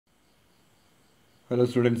Hello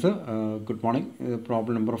students, good morning.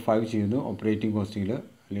 Problem number 5 ചെയ്യുന്നു operating കോസ്റ്റിംഗിൽ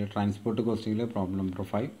അല്ലെങ്കിൽ transport കോസ്റ്റിംഗിൽ problem number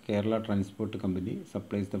 5. Kerala transport company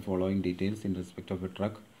supplies the following details in respect of A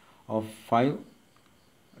truck of 5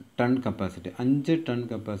 ton capacity. 5 ton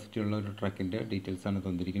capacity ഉള്ള ഒരു ട്രക്കിൻ്റെ ഡീറ്റെയിൽസാണ്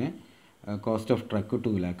തന്നിരിക്കുന്നത്. Cost of truck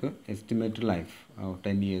 2 lakh, estimated life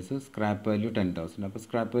 10 years, scrap value 10,000. അപ്പോൾ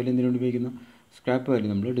scrap value എന്തിനു വേണ്ടി ഉപയോഗിക്കുന്നു? Scrap value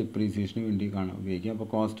നമ്മൾ ഡിപ്രീസിയേഷന് വേണ്ടി ഉപയോഗിക്കുക. അപ്പോൾ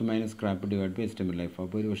cost minus scrap divide by estimate life.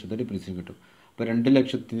 അപ്പോൾ ഒരു വർഷത്തെ ഡിപ്രീസിയേഷൻ കിട്ടും. അപ്പോൾ 2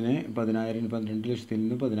 ലക്ഷത്തിന് 10,000, 2 ലക്ഷത്തിൽ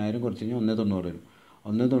നിന്ന് 10,000 കുറച്ച് കഴിഞ്ഞാൽ 1.90 വരും.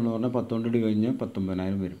 1.90 10 കൊണ്ട് ഡിവൈഡ് കഴിഞ്ഞാൽ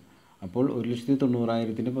 19,000 വരും. അപ്പോൾ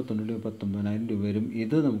 1,90,000 19,000 രൂപ വരും.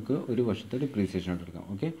 ഇത് നമുക്ക് ഒരു വർഷത്തെ ഡിപ്രീസിയേഷൻ ആയിട്ട് എടുക്കാം.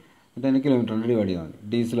 ഓക്കെ, എന്നിട്ട് അതിന് കിലോമീറ്ററിന് ഡിവൈഡ് ചെയ്താൽ മതി.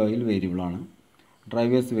 ഡീസൽ ഓയിൽ വേരിയബിളാണ്.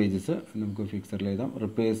 ഡ്രൈവേഴ്സ് വേജസ് നമുക്ക് ഫിക്സറിൽ എഴുതാം.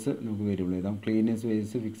 റിപ്പയേഴ്സ് നമുക്ക് വേരിയബിൾ എഴുതാം. ക്ലീനേഴ്സ്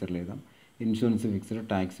വേജസ് ഫിക്സറിൽ എഴുതാം. Insurance fixed,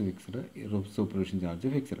 tax fixed, supervision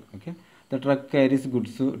charge fixed. Okay, the truck carries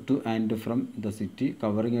goods to and from the city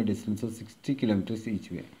covering a distance of 60 kilometers each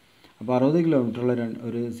way. അപ്പോൾ 60 കിലോമീറ്ററുള്ള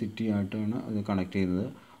ഒരു city ആയിട്ടാണ് അത് connect ചെയ്യുന്നത്.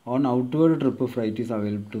 On outward trip freight is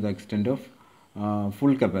available to the extent of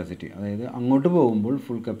full capacity. അതായത് അങ്ങോട്ട് പോകുമ്പോൾ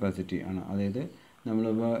full capacity ആണ്. അതായത്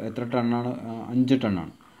നമ്മളിപ്പോൾ എത്ര ടണ്ണാണ്? 5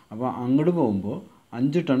 ടണ്ണാണ്. അപ്പോൾ അങ്ങോട്ട് പോകുമ്പോൾ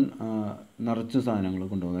 5 ടൺ നിറച്ച് സാധനങ്ങൾ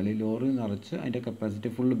കൊണ്ടുപോകും, അല്ലെങ്കിൽ ലോറി നിറച്ച് അതിൻ്റെ കപ്പാസിറ്റി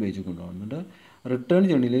ഫുൾ ഉപയോഗിച്ച് കൊണ്ടുപോകുന്നുണ്ട്. റിട്ടേൺ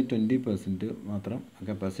ജേണിയിൽ 20% മാത്രം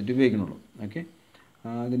കപ്പാസിറ്റി ഉപയോഗിക്കുന്നുള്ളൂ. ഓക്കെ,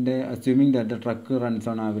 അതിൻ്റെ assuming that the truck runs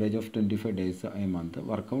on average of 25 days A month.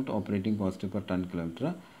 Workout operating cost per ton kilometre,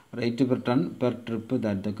 rate per ton per trip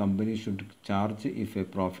that the company should charge if A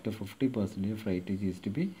profit of 50% freight is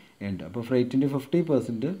to B end. അപ്പോൾ ഫ്രൈറ്റിൻ്റെ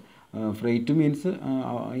 50%, freight means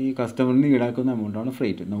ഈ കസ്റ്റമറിന് ഈടാക്കുന്ന എമൗണ്ടാണ്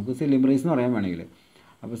freight. നമുക്ക് selling price എന്ന് പറയാൻ വേണമെങ്കിൽ.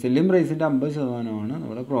 അപ്പോൾ selling പ്രൈസിൻ്റെ 50%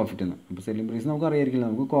 നമ്മുടെ പ്രോഫിറ്റ് എന്ന്. അപ്പോൾ സെല്ലിംഗ് പ്രൈസ് നമുക്ക് അറിയായിരിക്കില്ല,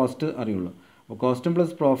 നമുക്ക് കോസ്റ്റ് അറിയുള്ളൂ. അപ്പോൾ കോസ്റ്റും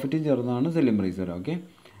പ്ലസ് പ്രോഫിറ്റും ചേർന്നാണ് സെല്ലിംഗ് പ്രൈസ് വരിക. ഓക്കെ,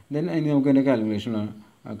 ദെൻ ഇനി നമുക്ക് അതിൻ്റെ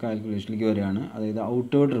കാൽക്കുലേഷനിലേക്ക് വരികയാണ്. അതായത്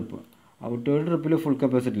ഔട്ട്വേർഡ് ട്രിപ്പിൽ ഫുൾ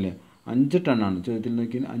കപ്പാസിറ്റിയില്ലേ 5 ടണ്ണാണ്. ചോദ്യത്തിൽ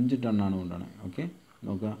നോക്കി 5 ടണ്ണാണ് കൊണ്ടാണ്. ഓക്കെ,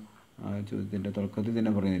 നോക്കുക, ചോദ്യത്തിൻ്റെ തുടക്കത്തിൽ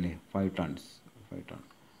തന്നെ പറയുന്നില്ലേ 5 ടൺ.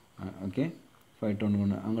 ഓക്കെ, 5 ടൺ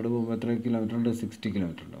കൊണ്ട് അങ്ങോട്ട് പോകുമ്പോൾ എത്ര കിലോമീറ്റർ ഉണ്ട്? 60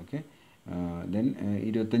 കിലോമീറ്റർ ഉണ്ട്. ഓക്കെ, ദെൻ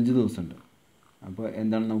 25 ദിവസമുണ്ട്. അപ്പോൾ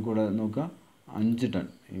എന്താണ് നമുക്കിവിടെ നോക്കുക? 5 ടൺ.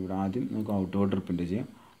 ഇവിടെ ആദ്യം നമുക്ക് ഔട്ട്വേർഡ് ട്രിപ്പിൻ്റെ ചെയ്യാം.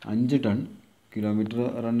 5 ടൺ കിലോമീറ്റർ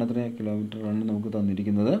റൺ. എത്ര കിലോമീറ്റർ റൺ നമുക്ക്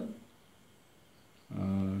തന്നിരിക്കുന്നത്?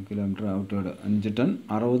 Kilometre outward 5 ton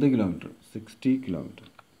 60 kilometre,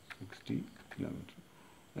 60 kilometre.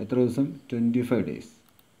 എത്ര ദിവസം? 25 days.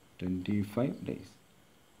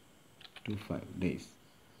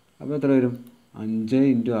 അപ്പോൾ എത്ര വരും? 5 ×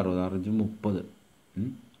 60, 30,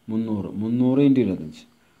 300 × 25.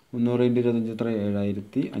 300 × 25 എത്ര?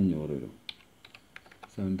 7,500 വരും.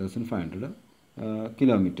 7,500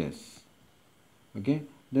 കിലോമീറ്റേഴ്സ്. ഓക്കെ,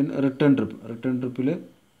 ദെൻ റിട്ടേൺ ട്രിപ്പിൽ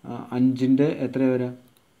 5ൻ്റെ എത്ര വരാം?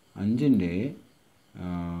 5ൻ്റെ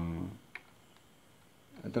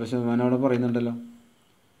എത്ര ശതമാനം അവിടെ പറയുന്നുണ്ടല്ലോ?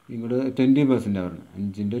 ഇങ്ങോട്ട് 20% പറഞ്ഞു.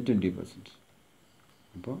 5ൻ്റെ 20%.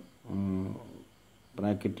 അപ്പോൾ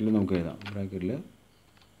ബ്രാക്കറ്റിൽ നമുക്ക് എഴുതാം. ബ്രാക്കറ്റിൽ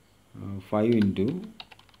 5 ×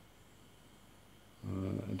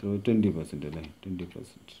 എത്ര? 20% അല്ലേ?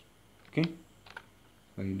 20%. ഓക്കെ,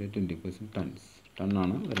 5ൻ്റെ 20%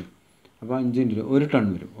 ടണ്ണാണ് വരും. അപ്പോൾ 5 × 1 ടൺ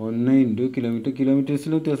വരും. 1 ×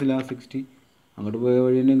 കിലോമീറ്റേഴ്സിൽ വ്യത്യാസമില്ല. 60 അങ്ങോട്ട് പോയ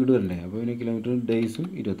വഴി തന്നെ ഇങ്ങോട്ട് വരണ്ടേ. അപ്പോൾ പിന്നെ കിലോമീറ്റർ ഡേയ്സും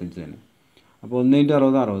 25 തന്നെ. അപ്പോൾ 1 ×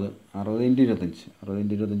 60 60 60 × 25 60 ×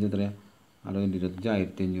 25 എത്രയാണ്? 60 × 25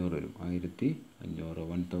 1,500 വരും.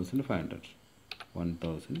 1,500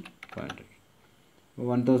 1,500. അപ്പോൾ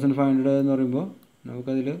 1,500 എന്ന് പറയുമ്പോൾ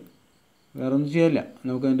നമുക്കതിൽ വേറെ ഒന്നും ചെയ്യാനില്ല.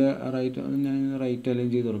 നമുക്കതിൻ്റെ ഞാൻ റൈറ്റ് അലൈൻ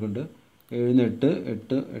ചെയ്ത് കൊടുക്കുന്നുണ്ട്. 7 8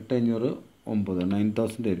 8 500 9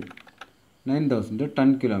 9,000 വരും. 9,000 ടൺ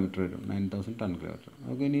കിലോമീറ്റർ വരും. 9,000 ടൺ കിലോമീറ്റർ.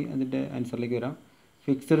 നമുക്ക് ഇനി അതിൻ്റെ ആൻസറിലേക്ക് വരാം.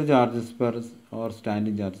 Fixed charges per or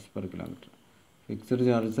standing charges per kilometre. Fixed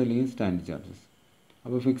charges അല്ലെങ്കിൽ സ്റ്റാൻഡിങ് ചാർജസ്.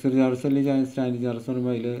 അപ്പോൾ ഫിക്സഡ് ചാർജസ് അല്ലെങ്കിൽ സ്റ്റാൻഡിങ് ചാർജസ് എന്ന്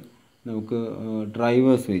പറയുമ്പോൾ അതിൽ നമുക്ക്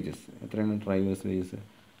ഡ്രൈവേഴ്സ് വേജസ് എത്രയാണ്? ഡ്രൈവേഴ്സ്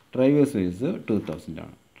വേജസ് 2,000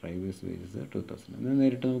 ആണ്. Drivers wages 2,000. എന്നാൽ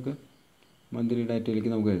നേരിട്ട് നമുക്ക് മന്ത്ലി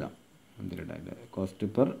ഡാറ്റയിലേക്ക് നമുക്ക് എഴുതാം. Monthly data cost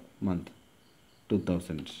per month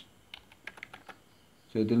 2,000.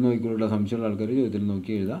 ചോദ്യത്തിൽ നോക്കിയുള്ള സംശയമുള്ള ആൾക്കാർ ചോദ്യത്തിൽ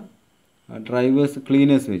നോക്കി എഴുതാം.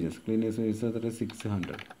 ക്ലീനേഴ്സ് വേജസ് എത്ര?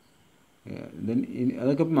 600. ദെൻ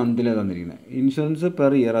അതൊക്കെ മന്തിലാണ് തന്നിരിക്കുന്നത്. ഇൻഷുറൻസ്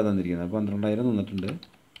പെർ ഇയറാണ് തന്നിരിക്കുന്നത്. 12,000 തന്നിട്ടുണ്ട്.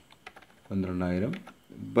 12,000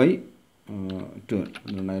 ബൈ 12.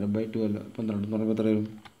 12,000 ബൈ 12 12 എന്ന് പറയുമ്പോൾ എത്ര വരും?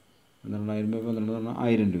 12,000 ബൈ 12 എന്ന് പറഞ്ഞാൽ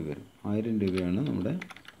 1,000 രൂപ വരും. 1,000 രൂപയാണ് നമ്മുടെ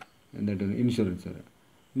എന്തായിട്ട് ഇൻഷുറൻസ് വരും.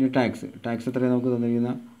 ഇനി ടാക്സ് എത്രയാണ് നമുക്ക്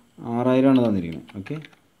തന്നിരിക്കുന്നത്? 6,000 ആണ് തന്നിരിക്കുന്നത്. Okay,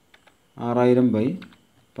 6,000 by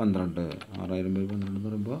 12. 6,000 ബൈ 12 എന്ന്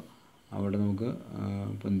പറയുമ്പോൾ അവിടെ നമുക്ക്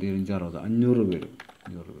 15 × 60 500 രൂപ വരും.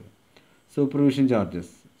 500 രൂപ. സൂപ്പർവിഷൻ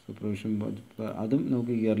ചാർജസ് സൂപ്പർവിഷൻ അതും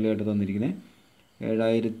നമുക്ക് ഇയർലി ആയിട്ട് തന്നിരിക്കുന്നത്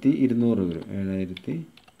 7200 വരും.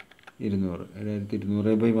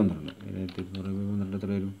 7200 ബൈ 12 എത്ര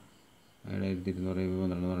വരും? 7200 ബൈ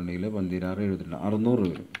 12 പറഞ്ഞിട്ടുണ്ടെങ്കിൽ 1672 600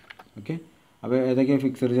 വരും. ഓക്കെ, അപ്പോൾ ഏതൊക്കെയാണ്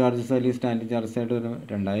ഫിക്സഡ് ചാർജസ് അതിൽ സ്റ്റാൻഡിങ് ചാർജസ് ആയിട്ട് വരും?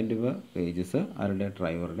 2000 രൂപ വേജസ് ആരുടെ?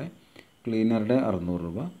 ഡ്രൈവറുടെ. ക്ലീനറുടെ 600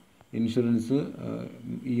 രൂപ. ഇൻഷുറൻസ്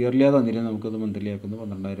ഇയർലി തന്നില്ല, നമുക്കത് മന്ത്ലി ആക്കുന്നു.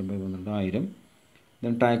 12000 ബൈ 12 1000.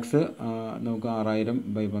 ദെൻ ടാക്സ് നമുക്ക് 6000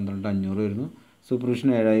 ബൈ 12 500 വരുന്നു. സൂപ്പർവിഷൻ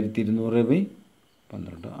 7200 ബൈ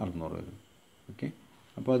 12 600 വരും. ഓക്കെ,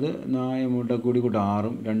 അപ്പോൾ അത് എമൗണ്ട് കൂടി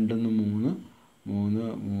 6ഉം 2 3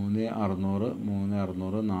 3 600 4 200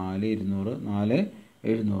 4700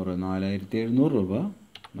 4700 രൂപ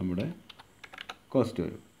നമ്മുടെ കോസ്റ്റ്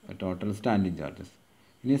വരും, ടോട്ടൽ സ്റ്റാൻഡിങ് ചാർജസ്.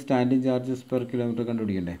 ഇനി സ്റ്റാൻഡിങ് ചാർജസ് പെർ കിലോമീറ്റർ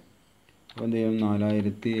കണ്ടുപിടിക്കണ്ടേ? അപ്പോൾ എന്ത് ചെയ്യും?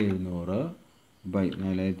 4700 ബൈ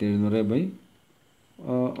 9000 ബൈ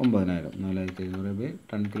 9000 4700 ബൈ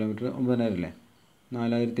 10 കിലോമീറ്റർ 9000 അല്ലേ?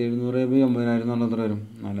 4700 ബൈ 9000 എന്ന് പറഞ്ഞാൽ എത്ര വരും?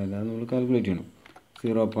 4000. അത് നമ്മൾ കാൽക്കുലേറ്റ് ചെയ്യണം.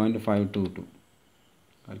 0.522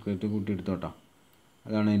 കാൽക്കുലേറ്റ് കൂട്ടിയെടുത്തോട്ടോ.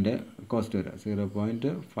 അതാണ് അതിൻ്റെ കോസ്റ്റ് വരിക.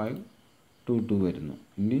 0.522 വരുന്നു.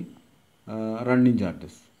 ഇനി റണ്ണിങ്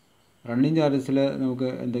ചാർജസിൽ നമുക്ക്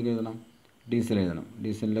എന്തൊക്കെ എഴുതണം? ഡീസൽ എഴുതണം.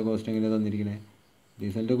 ഡീസലിൻ്റെ കോസ്റ്റ് എങ്ങനെയാണ് തന്നിരിക്കുന്നത്?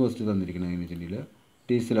 ഡീസലിൻ്റെ കോസ്റ്റ് തന്നിരിക്കുന്നത് എങ്ങനെയാണെന്ന്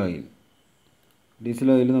വെച്ചിട്ടുണ്ടെങ്കിൽ ഡീസൽ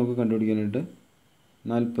ഓയിൽ നമുക്ക് കണ്ടുപിടിക്കാനായിട്ട്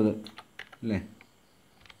 40 അല്ലേ?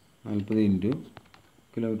 40 into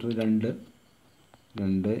kilometre 2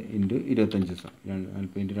 into 25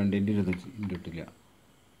 40 into 2 into 25 into ഇട്ടില്ല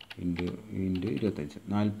ഇൻറ്റു 25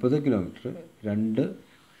 40 കിലോമീറ്റർ 2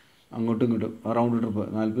 അങ്ങോട്ടും ഇങ്ങോട്ടും റൗണ്ട് ട്രിപ്പ്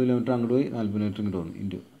 40 കിലോമീറ്റർ അങ്ങോട്ട് പോയി 40 കിലോമീറ്റർ ഇങ്ങോട്ട് വന്നു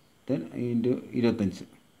ഇൻറ്റു ഇൻറ്റു 25.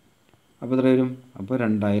 അപ്പോൾ എത്ര വരും? അപ്പോൾ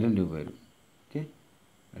 2000 രൂപ വരും. ഓക്കെ,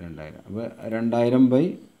 2000. അപ്പോൾ 2000 ബൈ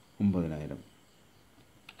 9000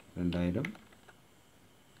 2000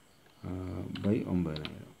 ബൈ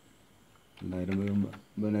 9000 2000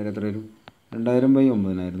 ബൈ 9000 എത്ര വരും? 2000 ബൈ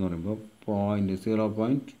 9000 എന്ന് പറയുമ്പോൾ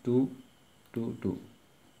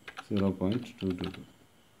 0.222.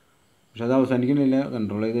 പക്ഷെ അത് അവസാനിക്കുന്നില്ല,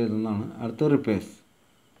 കൺട്രോൾ ചെയ്ത് എഴുതുന്നതാണ്. അടുത്ത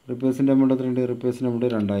റിപ്പേഴ്സിൻ്റെ എമൗണ്ട് എത്രയുണ്ട്? റിപ്പേഴ്സിൻ്റെ എമൗണ്ട്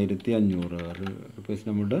 2500.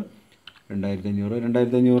 റിപ്പേഴ്സിൻ്റെ എമൗണ്ട് 2500.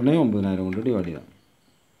 2500നെ 9000 കൊണ്ട് ഡിവൈഡ് ചെയ്യാം.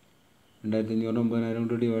 2500 9000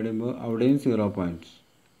 കൊണ്ട് ഡിവൈഡ് ചെയ്യുമ്പോൾ അവിടെയും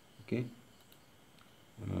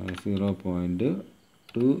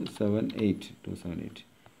 0.278.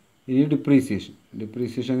 ഇനി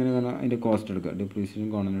ഡിപ്രീസിയേഷൻ എങ്ങനെ കാണാം? അതിൻ്റെ കോസ്റ്റ് എടുക്കുക. ഡിപ്രീസിയേഷൻ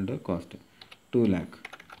കോണനുണ്ട് കോസ്റ്റ് 2 lakh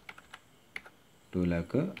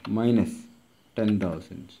മൈനസ്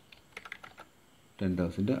 10,000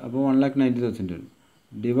 അപ്പോൾ 1,90,000 വരും.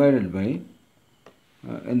 ഡിവൈഡഡ് ബൈ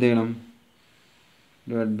എന്ത് ചെയ്യണം?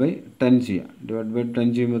 ഡിവൈഡ് ബൈ 10 ചെയ്യാം. ഡിവൈഡ് ബൈ 10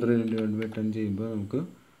 ചെയ്യുമ്പോൾ എത്ര? ഡിവൈഡ് ബൈ 10 ചെയ്യുമ്പോൾ നമുക്ക്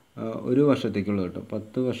ഒരു വർഷത്തേക്കുള്ള കിട്ടും.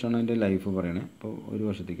 10 വർഷമാണ് അതിൻ്റെ ലൈഫ് പറയണേ. അപ്പോൾ ഒരു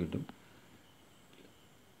വർഷത്തേക്ക് കിട്ടും.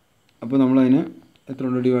 അപ്പോൾ നമ്മളതിന് എത്ര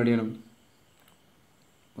കൊണ്ട് ഡിവൈഡ് ചെയ്യണം?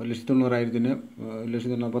 1,90,000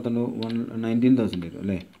 19,000 വരും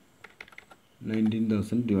അല്ലേ?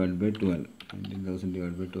 19,000 ഡിവൈഡ് ബൈ 12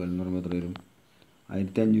 എന്ന് പറയുമ്പോൾ എത്ര വരും?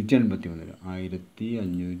 1583 വരും.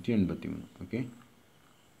 1583. ഓക്കെ,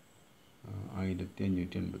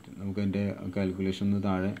 1583. നമുക്കതിൻ്റെ കാൽക്കുലേഷൻ ഒന്ന്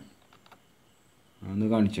താഴെ ഒന്ന്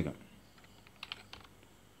കാണിച്ചേക്കാം.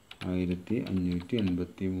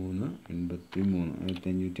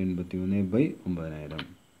 1583 ബൈ 9000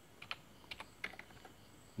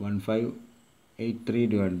 1583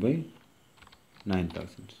 ഡിവൈഡ് ബൈ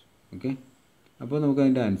 9000. ഓക്കെ, അപ്പോൾ നമുക്ക്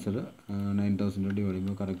അതിൻ്റെ ആൻസർ 9000 ഡിവൈഡ്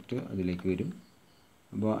ചെയ്യുമ്പോൾ കറക്റ്റ് അതിലേക്ക് വരും.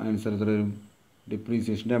 അപ്പോൾ ആൻസർ എത്ര വരും?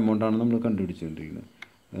 ഡിപ്രീസിയേഷൻ്റെ എമൗണ്ടാണ് നമ്മൾ കണ്ടുപിടിച്ചുകൊണ്ടിരിക്കുന്നത്.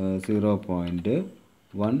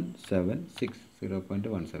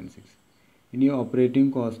 0.176. ഇനി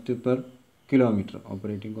ഓപ്പറേറ്റിംഗ് കോസ്റ്റ് പെർ കിലോമീറ്റർ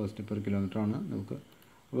ആണ് നമുക്ക്.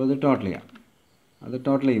 അപ്പോൾ അത് ടോട്ടൽ ചെയ്യാം. അത്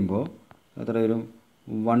ടോട്ടൽ ചെയ്യുമ്പോൾ എത്ര വരും?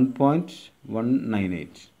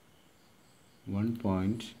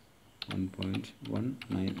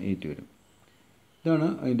 1.198 വരും. ഇതാണ്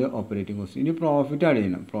അതിൻ്റെ ഓപ്പറേറ്റിംഗ് കോസ്റ്റ്. ഇനി പ്രോഫിറ്റ് ആഡ്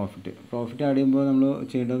ചെയ്യണം. പ്രോഫിറ്റ് ആഡ് ചെയ്യുമ്പോൾ നമ്മൾ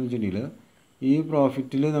ചെയ്യേണ്ടതെന്ന് വെച്ചിട്ടുണ്ടെങ്കിൽ ഈ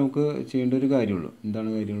പ്രോഫിറ്റിൽ നമുക്ക് ചെയ്യേണ്ട ഒരു കാര്യമുള്ളൂ. എന്താണ്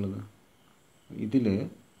കാര്യമുള്ളത്? ഇതിൽ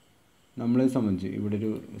നമ്മളെ സംബന്ധിച്ച് ഇവിടെ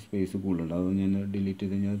ഒരു സ്പേസ് കൂടുതലുണ്ട്. അത് ഞാൻ ഡിലീറ്റ്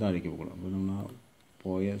ചെയ്ത് കഴിഞ്ഞാൽ താഴേക്ക് പോകണം. അപ്പോൾ നമ്മൾ ആ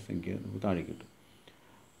പോയ സംഖ്യ നമുക്ക് താഴേക്ക് കിട്ടും.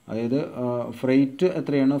 അതായത് ഫ്രൈറ്റ്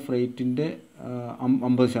എത്രയാണ്? ഫ്രൈറ്റിൻ്റെ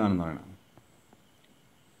 50% എന്ന് പറയണം.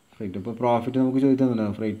 ഫ്രൈറ്റ് ഇപ്പോൾ പ്രോഫിറ്റ് നമുക്ക് ചോദിക്കുന്നുണ്ട്.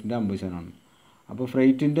 ഫ്രൈറ്റിൻ്റെ 50%. അപ്പോൾ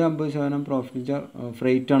ഫ്രൈറ്റിൻ്റെ 50% പ്രോഫിറ്റ്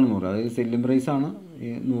ഫ്രൈറ്റാണ് 100. അതായത് സെല്ലിംഗ് പ്രൈസാണ്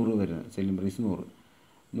 100 വരുന്നത്. Selling price 100.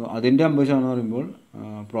 അതിൻ്റെ 50% എന്ന് പറയുമ്പോൾ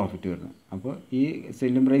പ്രോഫിറ്റ് വരുന്നത്. അപ്പോൾ ഈ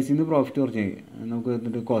സെല്ലിംഗ് പ്രൈസിൽ നിന്ന് പ്രോഫിറ്റ് കുറച്ച് നമുക്ക്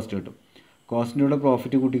എന്നിട്ട് കോസ്റ്റ് കിട്ടും. കോസ്റ്റിൻ്റെ കൂടെ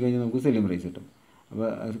പ്രോഫിറ്റ് കൂട്ടിക്കഴിഞ്ഞാൽ നമുക്ക് സെല്ലിംഗ് പ്രൈസ് കിട്ടും. അപ്പോൾ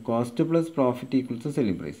cost plus profit equals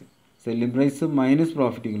selling price. Selling price minus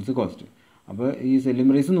profit equals cost. അപ്പോൾ ഈ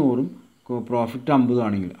സെല്ലിംഗ് പ്രൈസ് 100-ഉം പ്രോഫിറ്റ് 50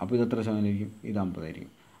 ആണെങ്കിൽ അപ്പോൾ ഇത് എത്ര ശതമാനമായിരിക്കും? ഇത് 50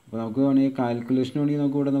 ആയിരിക്കും. അപ്പോൾ നമുക്ക് വേണമെങ്കിൽ കാൽക്കുലേഷൻ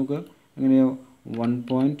വേണമെങ്കിൽ നമുക്ക് എങ്ങനെയോ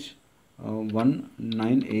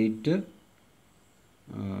 1.198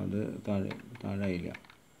 അത് താഴെയില്ല.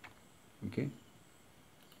 ഓക്കെ,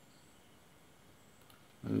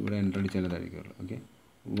 അത് ഇവിടെ എൻ്റർ അടിച്ചാൽ താഴേക്കുള്ളൂ. ഓക്കെ,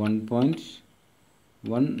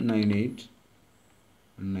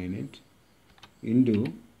 1.198 ഇൻറ്റു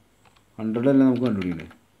 100 അല്ല നമുക്ക് കണ്ടുപിടിക്കണ്ടേ,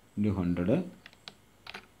 ഇൻറ്റു 100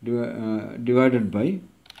 ഡിവൈഡഡ് ബൈ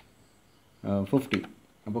 50.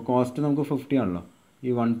 അപ്പോൾ കോസ്റ്റ് നമുക്ക് 50 ആണല്ലോ. ഈ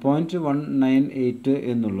 1.198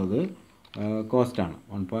 എന്നുള്ളത് കോസ്റ്റാണ്.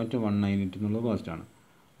 1.198 എന്നുള്ളത് കോസ്റ്റാണ്.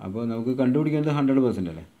 അപ്പോൾ നമുക്ക് കണ്ടുപിടിക്കേണ്ടത് 100%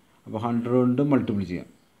 അല്ലേ. അപ്പോൾ 100 കൊണ്ട് മൾട്ടിപ്പിൾ ചെയ്യാം,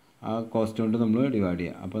 ആ കോസ്റ്റ് കൊണ്ട് നമ്മൾ ഡിവൈഡ്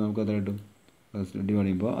ചെയ്യാം. അപ്പോൾ നമുക്ക് എത്ര കിട്ടും? ഡിവൈഡ്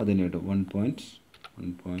ചെയ്യുമ്പോൾ അതിന് കിട്ടും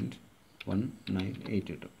 1.198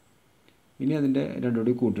 കിട്ടും. ഇനി അതിൻ്റെ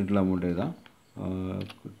രണ്ടുകൂടി കൂട്ടിയിട്ടുള്ള എമൗണ്ട് എഴുതാം.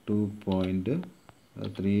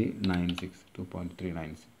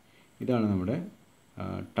 2.396. ഇതാണ് നമ്മുടെ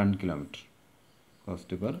ton kilometre,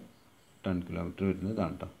 cost per ton kilometre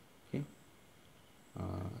വരുന്നതാണ് കേട്ടോ. Okay,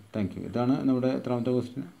 thank you. ഇതാണ് നമ്മുടെ എത്രാമത്തെ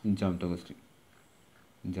ക്വസ്റ്റ്യൻ? 5ാമത്തെ ക്വസ്റ്റ്യൻ.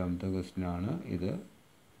 5ാമത്തെ ക്വസ്റ്റ്യനാണ് ഇത്.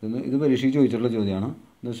 ഇത് പരീക്ഷയ്ക്ക് ചോദിച്ചിട്ടുള്ള ചോദ്യമാണ്.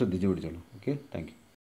 ഇത് ശ്രദ്ധിച്ച് പിടിച്ചോളൂ. Okay, thank you.